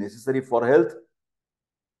 Sunlight is necessary for health.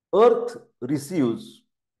 Earth receives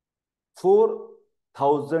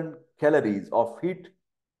 4,000 calories of heat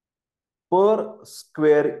per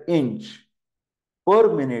square inch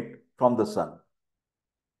per minute from the sun.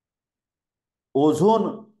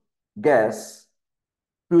 Ozone gas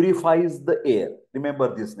purifies the air.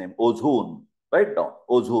 Remember this name, ozone. Write down,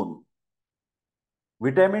 ozone.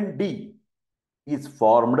 Vitamin D is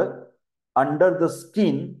formed under the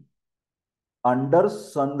skin under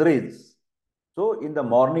sun rays. So in the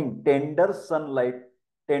morning, tender sunlight,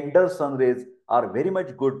 tender sun rays are very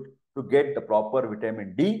much good to get the proper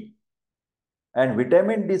vitamin D. And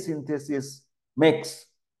vitamin D synthesis makes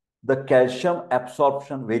the calcium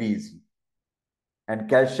absorption very easy. And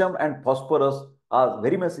calcium and phosphorus are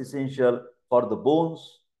very much essential for the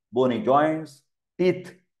bones, bony joints,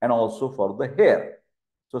 teeth, and also for the hair.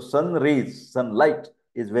 So sun rays, sunlight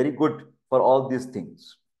is very good for all these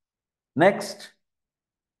things. Next,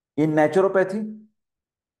 in naturopathy,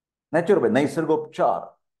 Naisargopchar,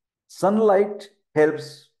 sunlight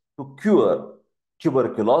helps to cure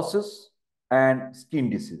tuberculosis and skin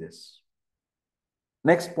diseases.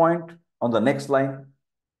 Next point on the next line,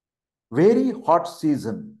 very hot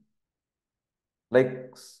season,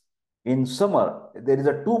 like in summer, there is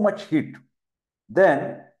a too much heat,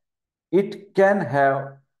 then it can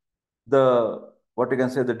have the, what you can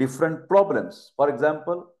say, the different problems. For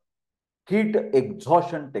example, heat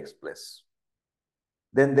exhaustion takes place.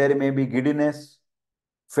 Then there may be giddiness,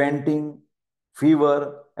 fainting,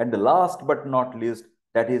 fever, and the last but not least,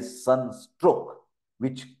 that is sunstroke,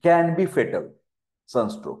 which can be fatal,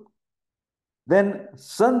 sunstroke. Then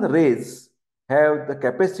sun rays have the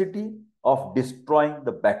capacity of destroying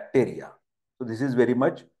the bacteria. So this is very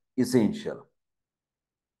much essential.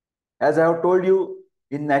 As I have told you,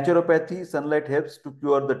 in naturopathy, sunlight helps to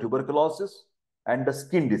cure the tuberculosis and the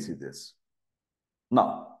skin diseases.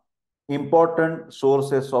 Now, important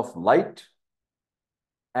sources of light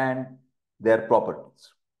and their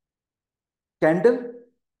properties. Candle.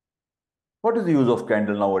 What is the use of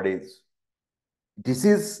candle nowadays? This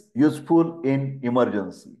is useful in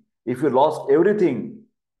emergency. If you lost everything,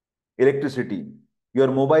 electricity, your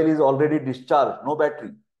mobile is already discharged, no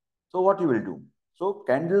battery. So what you will do? So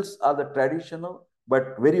candles are the traditional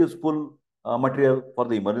but very useful material for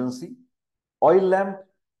the emergency. Oil lamp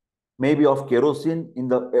may be of kerosene. In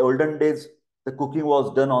the olden days, the cooking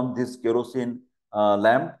was done on this kerosene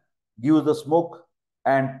lamp, gives the smoke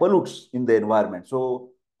and pollutes in the environment.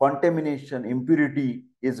 So contamination, impurity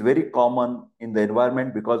is very common in the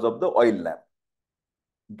environment because of the oil lamp.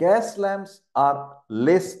 Gas lamps are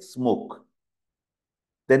less smoke.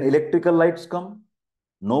 Then electrical lights come,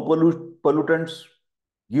 no pollutants,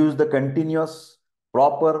 gives the continuous,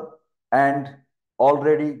 proper and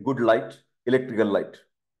already good light, electrical light.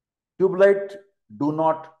 Tube light do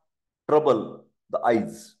not trouble the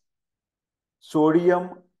eyes.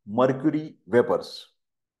 Sodium mercury vapors.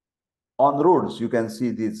 On roads, you can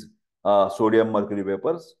see these sodium mercury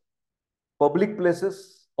vapors. Public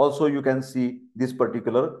places, also you can see this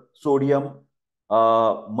particular sodium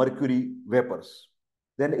mercury vapors.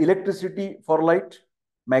 Then electricity for light,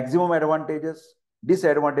 maximum advantages,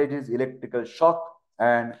 disadvantages, electrical shock,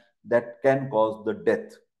 and that can cause the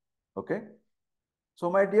death. Okay. So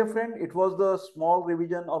my dear friend, it was the small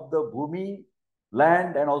revision of the Bhumi,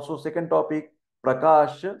 land, and also second topic,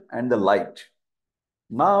 Prakash and the light.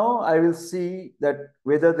 Now I will see that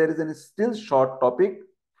whether there is any still short topic.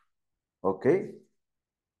 Okay.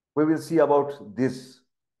 We will see about this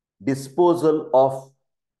disposal of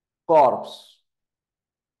corpse.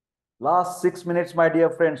 Last 6 minutes, my dear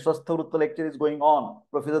friend, Swasthavritta lecture is going on.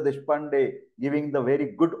 Professor Deshpande giving the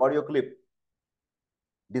very good audio clip.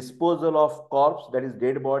 Disposal of corpse, that is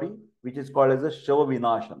dead body, which is called as a Shava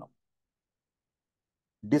Vinashanam.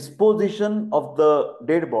 Disposition of the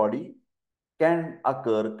dead body can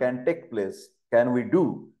occur, can take place, can we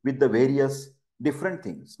do with the various different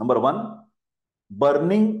things. Number one,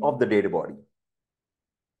 burning of the dead body.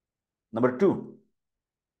 Number two,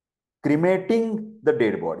 cremating the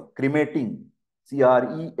dead body. Cremating,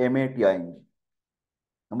 cremating.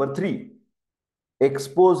 Number three,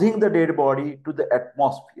 exposing the dead body to the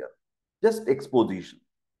atmosphere. Just exposition.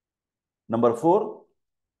 Number four,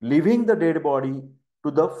 leaving the dead body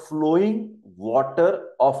to the flowing water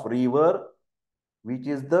of river, which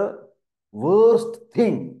is the worst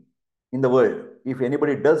thing in the world. If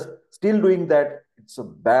anybody does still doing that, it's a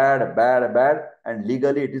bad, and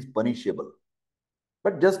legally it is punishable.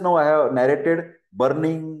 But just now I have narrated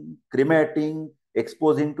burning, cremating,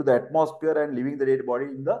 exposing to the atmosphere and leaving the dead body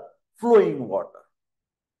in the flowing water.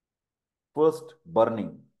 First,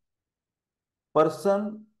 burning.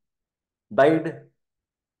 Person died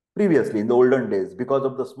previously in the olden days because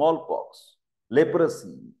of the smallpox,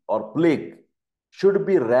 leprosy, or plague should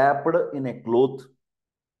be wrapped in a cloth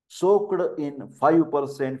soaked in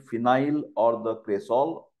 5% phenyl or the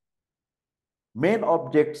cresol. Main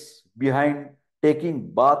objects behind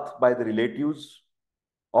taking bath by the relatives,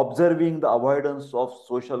 observing the avoidance of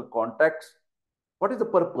social contacts. What is the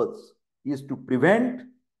purpose? Is to prevent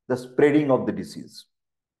the spreading of the disease.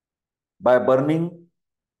 By burning,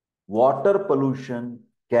 water pollution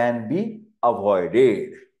can be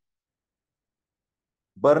avoided.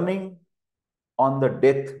 Burning on the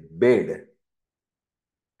death bed.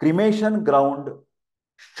 Cremation ground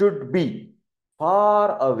should be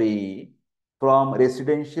far away from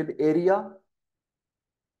residential area,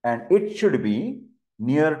 and it should be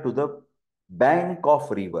near to the bank of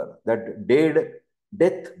river. That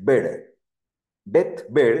death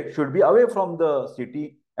bed should be away from the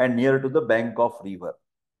city and near to the bank of river.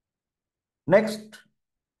 Next,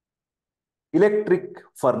 electric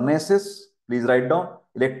furnaces. Please write down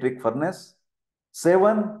electric furnace.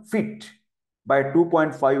 7 feet by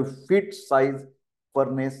 2.5 feet size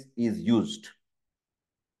furnace is used.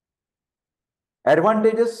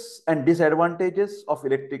 Advantages and disadvantages of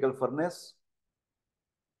electrical furnace.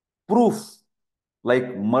 Proof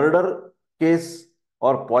like murder case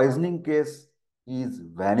or poisoning case is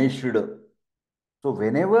vanished. So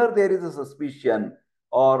whenever there is a suspicion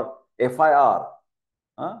or FIR,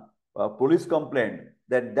 police complaint,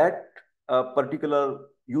 that particular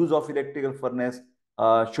use of electrical furnace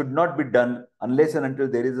should not be done unless and until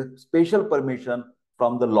there is a special permission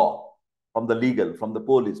from the law, from the legal, from the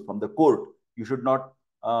police, from the court. You should not,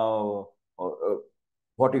 what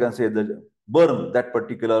you can say, burn that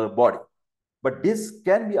particular body. But this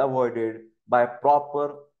can be avoided by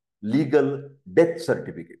proper legal death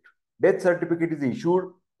certificate. Death certificate is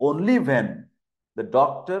issued only when the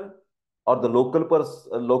doctor or the local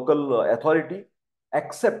authority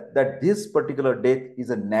accept that this particular death is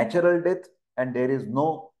a natural death and there is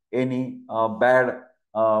no any bad,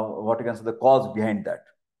 what you can say, the cause behind that.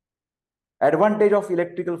 Advantage of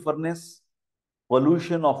electrical furnace: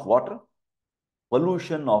 pollution of water,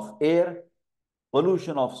 pollution of air,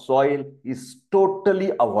 pollution of soil is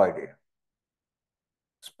totally avoided.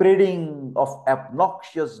 Spreading of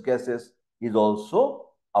obnoxious gases is also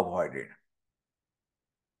avoided.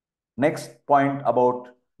 Next point about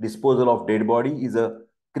disposal of dead body is a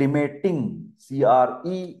cremating,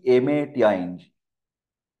 cremating.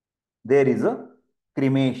 There is a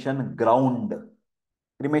cremation ground,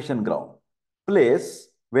 place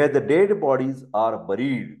where the dead bodies are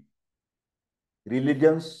buried.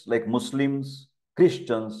 Religions like Muslims,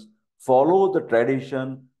 Christians follow the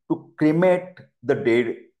tradition to cremate the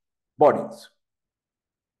dead bodies.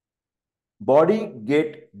 Body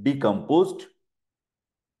get decomposed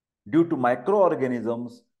due to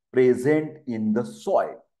microorganisms present in the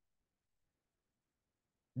soil.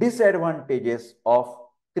 Disadvantages of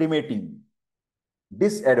cremating.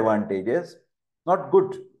 Disadvantages, not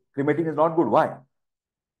good. Cremating is not good. Why?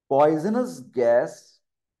 Poisonous gas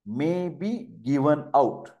may be given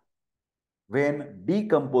out when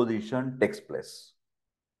decomposition takes place.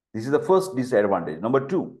 This is the first disadvantage. Number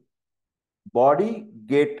two, body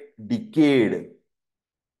get decayed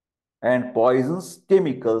and poisonous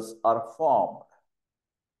chemicals are formed.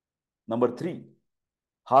 Number three,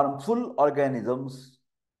 harmful organisms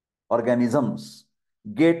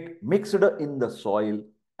get mixed in the soil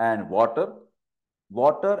and water.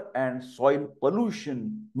 Water and soil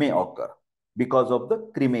pollution may occur because of the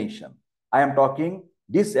cremation. I am talking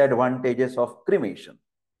disadvantages of cremation.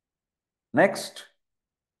 Next,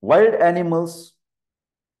 wild animals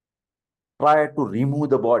try to remove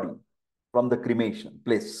the body from the cremation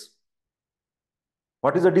place.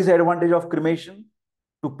 What is the disadvantage of cremation?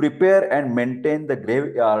 To prepare and maintain the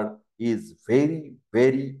graveyard is very,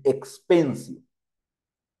 very expensive.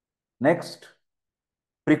 Next,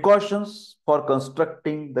 Precautions for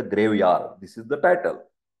constructing the graveyard. This is the title.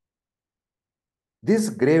 This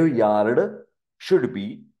graveyard should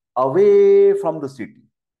be away from the city,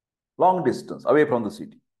 long distance away from the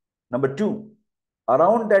city. Number two,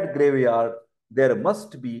 around that graveyard, there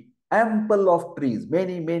must be ample of trees.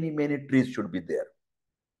 Many trees should be there.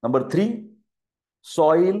 Number three,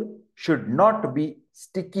 soil should not be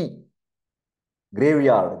sticky.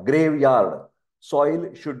 Graveyard,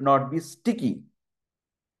 soil should not be sticky.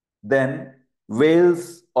 Then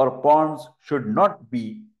wells or ponds should not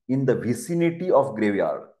be in the vicinity of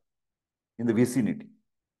graveyard, in the vicinity.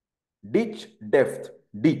 Ditch depth,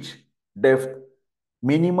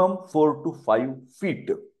 minimum 4 to 5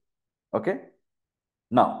 feet. Okay.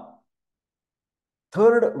 Now,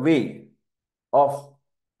 third way of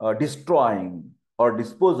destroying or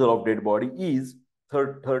disposal of dead body is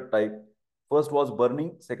third type. First was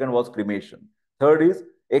burning, second was cremation. Third is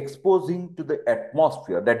exposing to the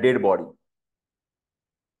atmosphere that dead body.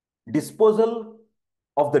 Disposal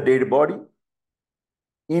of the dead body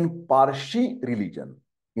in Parsi religion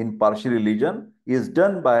is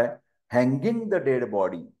done by hanging the dead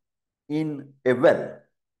body in a well.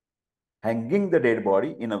 Hanging the dead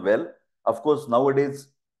body in a well. Of course, nowadays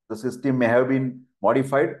the system may have been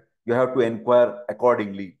modified. You have to inquire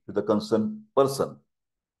accordingly to the concerned person.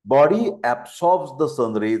 Body absorbs the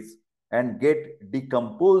sun rays and get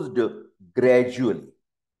decomposed gradually.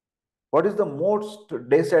 What is the most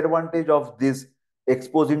disadvantage of this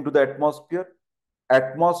exposing to the atmosphere?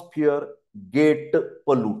 Atmosphere get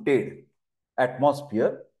polluted.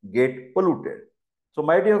 So,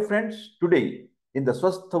 my dear friends, today in the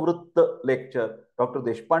Swasthavritta lecture, Dr.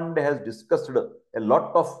 Deshpande has discussed a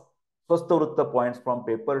lot of Swasthavritta points from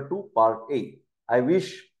paper 2, part A. I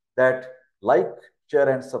wish that like, share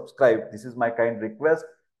and subscribe. This is my kind request.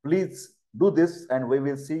 Please do this and we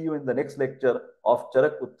will see you in the next lecture of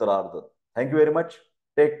Charak Uttarardha. Thank you very much.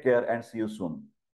 Take care and see you soon.